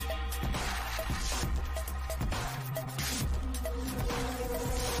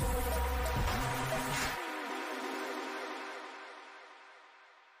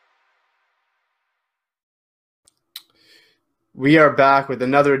We are back with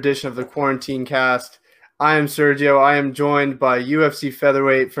another edition of the Quarantine Cast. I am Sergio. I am joined by UFC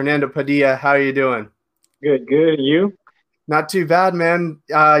featherweight Fernando Padilla. How are you doing? Good, good. You? Not too bad, man.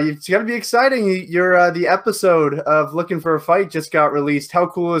 It's got to be exciting. The episode of Looking for a Fight just got released. How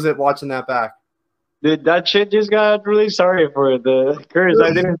cool is it watching that back? Did that shit just got released? Sorry for the curse.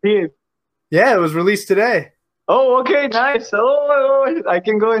 I didn't see it. Yeah, it was released today. Oh, okay, nice. I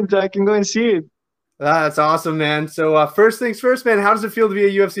can go and see it. That's awesome, man. So first things first, man. How does it feel to be a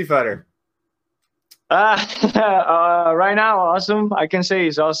UFC fighter? Right now, awesome. I can say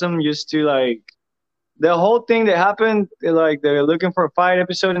it's awesome. Just to like the whole thing that happened, like the Looking for a Fight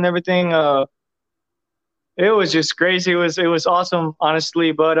episode and everything. It was just crazy. It was awesome,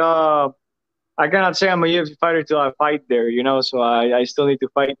 honestly. But I cannot say I'm a UFC fighter till I fight there, you know. So I still need to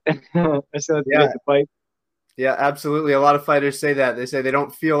fight. I still need to get to fight. Yeah, absolutely. A lot of fighters say that. They say they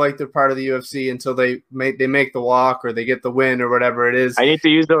don't feel like they're part of the UFC until they make the walk or they get the win or whatever it is. I need to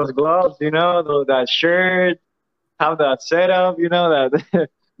use those gloves, you know, that shirt, have that setup, you know, that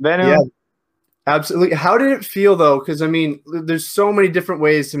Venom. Yeah, absolutely. How did it feel though? Because I mean, there's so many different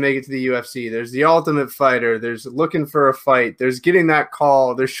ways to make it to the UFC. There's the Ultimate Fighter. There's Looking for a Fight. There's getting that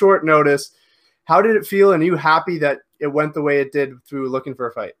call. There's short notice. How did it feel? And are you happy that it went the way it did through Looking for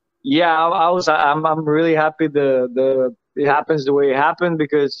a Fight? Yeah, I'm really happy it happens the way it happened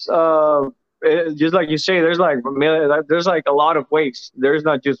because just like you say, there's like a lot of ways. There's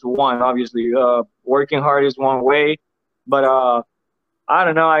not just one. Obviously, working hard is one way, but I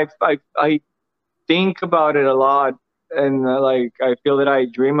don't know. I think about it a lot, and like I feel that I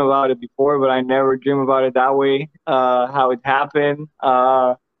dream about it before, but I never dream about it that way. How it happened,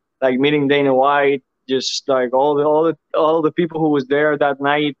 like meeting Dana White. Just like all the people who was there that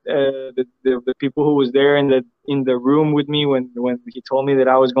night, the people who was there in the room with me when he told me that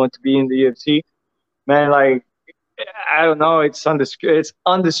I was going to be in the UFC, man, like I don't know, it's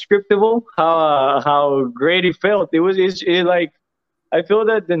undescriptible how great it felt. It like I feel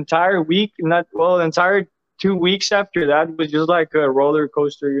that the entire week, the entire 2 weeks after that was just like a roller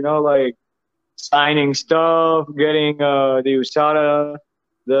coaster, you know, like signing stuff, getting the USADA,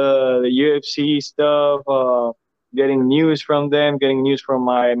 the UFC stuff, getting news from them, getting news from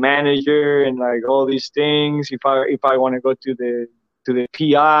my manager, and like all these things. If I want to go to the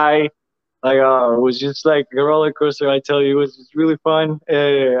PI, like it was just like a roller coaster. I tell you, it was just really fun.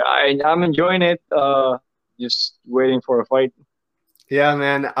 I'm enjoying it. Just waiting for a fight. Yeah,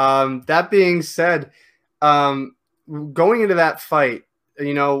 man. That being said, going into that fight,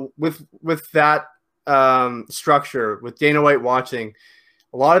 you know, with that structure, with Dana White watching.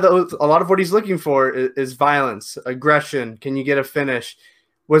 A lot of what he's looking for is violence, aggression. Can you get a finish?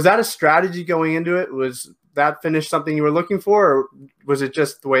 Was that a strategy going into it? Was that finish something you were looking for, or was it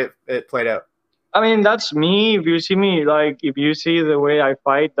just the way it played out? I mean, that's me. If you see me, like, if you see the way I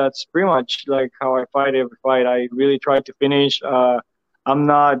fight, that's pretty much like how I fight every fight. I really try to finish. I'm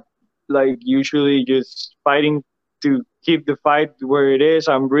not like usually just fighting to keep the fight where it is.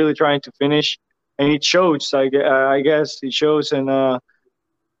 I'm really trying to finish, and it shows. I guess it shows, and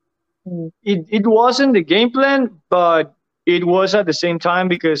it wasn't the game plan, but it was at the same time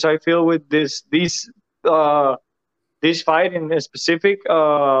because I feel with this fight in specific,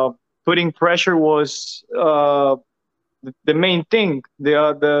 putting pressure was the main thing. The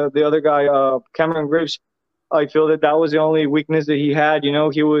other guy, Cameron Graves, I feel that was the only weakness that he had. You know,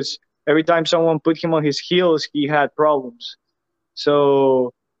 he was every time someone put him on his heels, he had problems.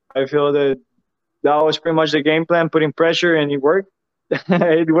 So I feel that was pretty much the game plan, putting pressure, and it worked.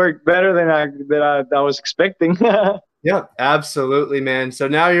 It worked better than I was expecting. Yeah, absolutely, man. So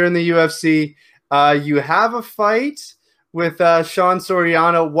now you're in the UFC. You have a fight with Sean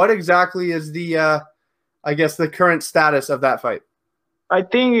Soriano. What exactly is I guess, the current status of that fight? I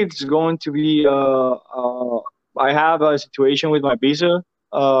think it's going to be. I have a situation with my visa,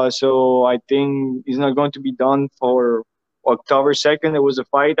 so I think it's not going to be done for October 2nd. It was a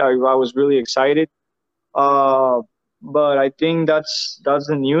fight. I was really excited. Uh, but I think that's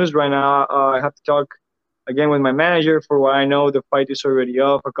the news right now. I have to talk again with my manager. For what I know, the fight is already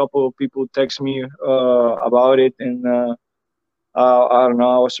off. A couple of people text me about it, and I don't know.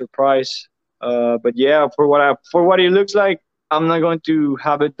 I was surprised. But yeah, for what it looks like, I'm not going to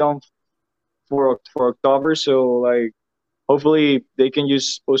have it done for October. So like, hopefully they can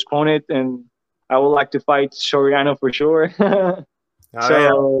just postpone it, and I would like to fight Soriano for sure. Oh,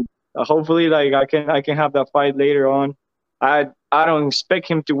 So hopefully, like I can have that fight later on. I don't expect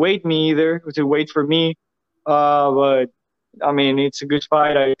him to wait me either to wait for me. But I mean, it's a good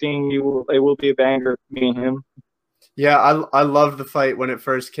fight. I think it will be a banger, me and him. yeah. I loved the fight when it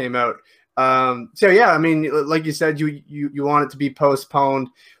first came out. So yeah, I mean, like you said, you want it to be postponed.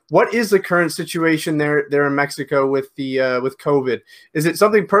 What is the current situation there in Mexico with the with COVID? Is it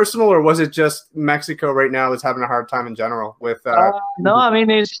something personal, or was it just Mexico right now is having a hard time in general with? No, I mean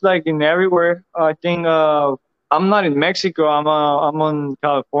it's like in everywhere. I think I'm not in Mexico. I'm on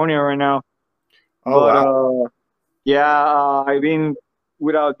California right now. Oh But wow. yeah, I've been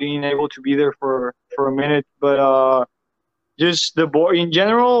without being able to be there for a minute. But just the board in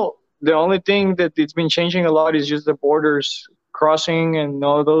general, the only thing that it's been changing a lot is just the borders crossing and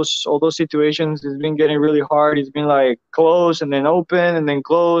all those situations. It's been getting really hard. It's been like close and then open and then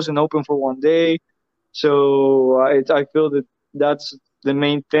close and open for one day. So I feel that that's the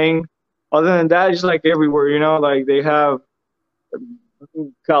main thing. Other than that, it's like everywhere, like they have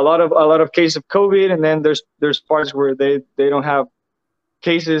a lot of cases of COVID, and then there's parts where they don't have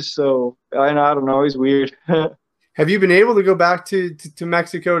cases. So I don't know. It's weird. Have you been able to go back to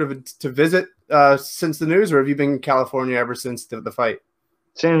Mexico to visit since the news, or have you been in California ever since the fight?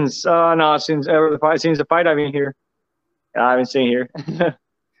 Since no, since the fight, I've been here. I've been staying here.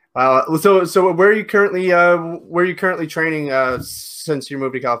 So where are you currently training since you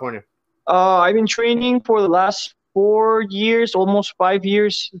moved to California? I've been training for the last 4 years, almost 5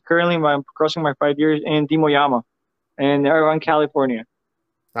 years. Currently, I'm crossing my 5 years in Timoyama, and around California.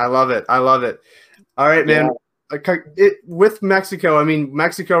 I love it. I love it. All right, Yeah. man. With Mexico, I mean,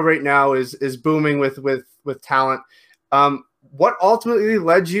 Mexico right now is booming with talent. What ultimately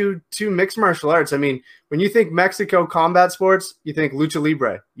led you to mixed martial arts? I mean, when you think Mexico combat sports, you think lucha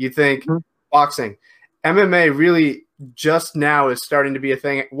libre, you think boxing. MMA really just now is starting to be a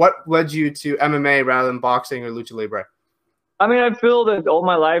thing. What led you to MMA rather than boxing or lucha libre? I mean, I feel that all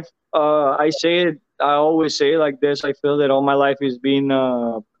my life, I always say it like this. I feel that all my life has been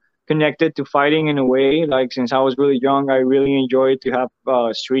connected to fighting in a way. Like since I was really young, I really enjoyed to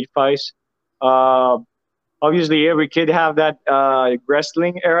have street fights. Uh, Obviously, every kid have that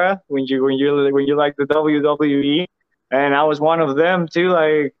wrestling era when you like the WWE, and I was one of them too.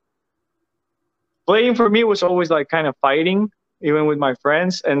 Like playing for me was always like kind of fighting, even with my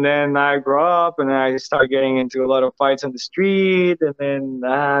friends. And then I grew up and I started getting into a lot of fights on the street. And then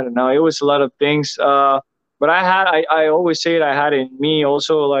I don't know, it was a lot of things. But I always say it, I had it in me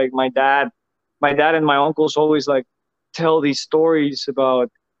also. Like my dad and my uncles always like tell these stories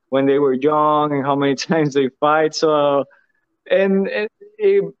about when they were young and how many times they fight. So and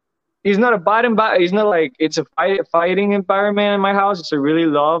it's not a bad environment. It's not like it's a fighting environment in my house. It's a really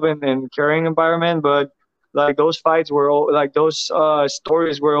love and caring environment. But like those fights were like those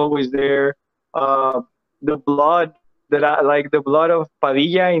stories were always there. Uh, the blood the blood of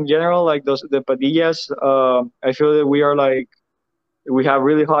Padilla in general, like the Padillas. I feel that we have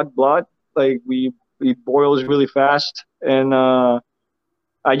really hot blood. Like it boils really fast, and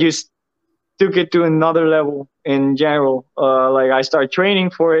I just took it to another level in general. Like I started training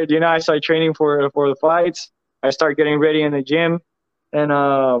for it. I started training for the fights. I start getting ready in the gym, and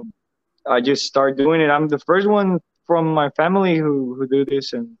I just start doing it. I'm the first one from my family who do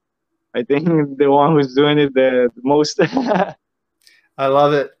this, and I think the one who's doing it the most. I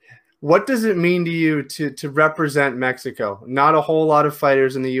love it. What does it mean to you to represent Mexico? Not a whole lot of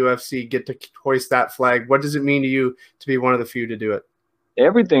fighters in the UFC get to hoist that flag. What does it mean to you to be one of the few to do it?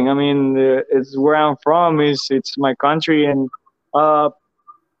 Everything. I mean, it's where I'm from. It's my country, and I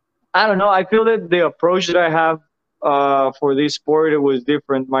don't know. I feel that the approach that I have for this sport, it was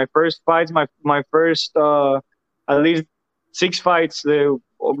different. My first fights, my first at least 6 fights. I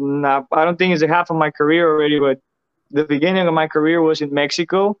don't think it's half of my career already, but the beginning of my career was in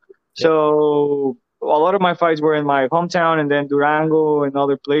Mexico. Yeah. So a lot of my fights were in my hometown, and then Durango and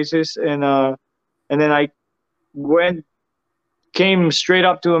other places, and then I came straight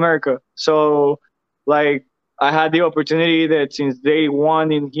up to America. So like I had the opportunity that since day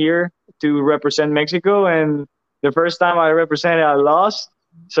one in here to represent Mexico, and the first time I represented, I lost.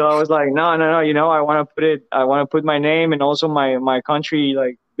 So I was like, no, no, no. I want to put my name and also my country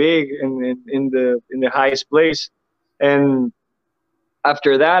like big in the highest place. And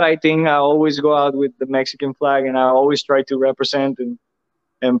after that, I think I always go out with the Mexican flag, and I always try to represent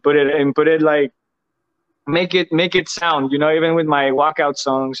and put it like make it sound, even with my walkout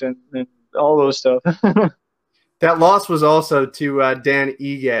songs and all those stuff. That loss was also to Dan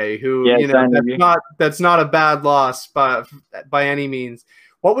Ige, who Yes, that's not a bad loss by any means.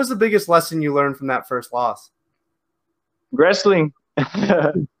 What was the biggest lesson you learned from that first loss? Wrestling.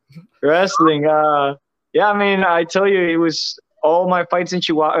 Wrestling. Yeah, I mean, I tell you, it was all my fights in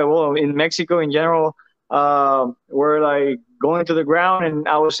Chihuahua, well, in Mexico in general, were like going to the ground, and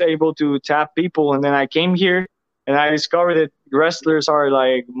I was able to tap people. And then I came here, and I discovered that wrestlers are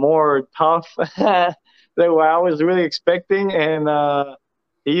like more tough than what I was really expecting. And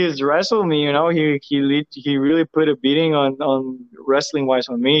he just wrestled me, you know. He really put a beating on wrestling wise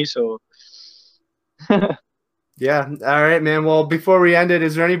on me. So Yeah. All right, man. Well, before we end it,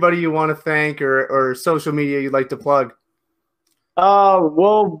 is there anybody you want to thank or social media you'd like to plug?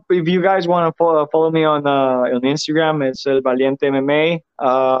 Well, if you guys want to follow me on Instagram, it's Valiente MMA.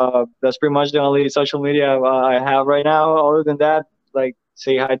 That's pretty much the only social media I have right now. Other than that, like,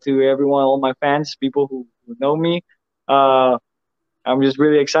 say hi to everyone, all my fans, people who know me. Uh, I'm just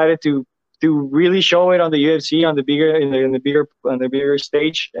really excited to really show it on the UFC on the bigger in the bigger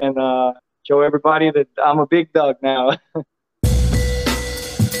stage, and show everybody that I'm a big dog now.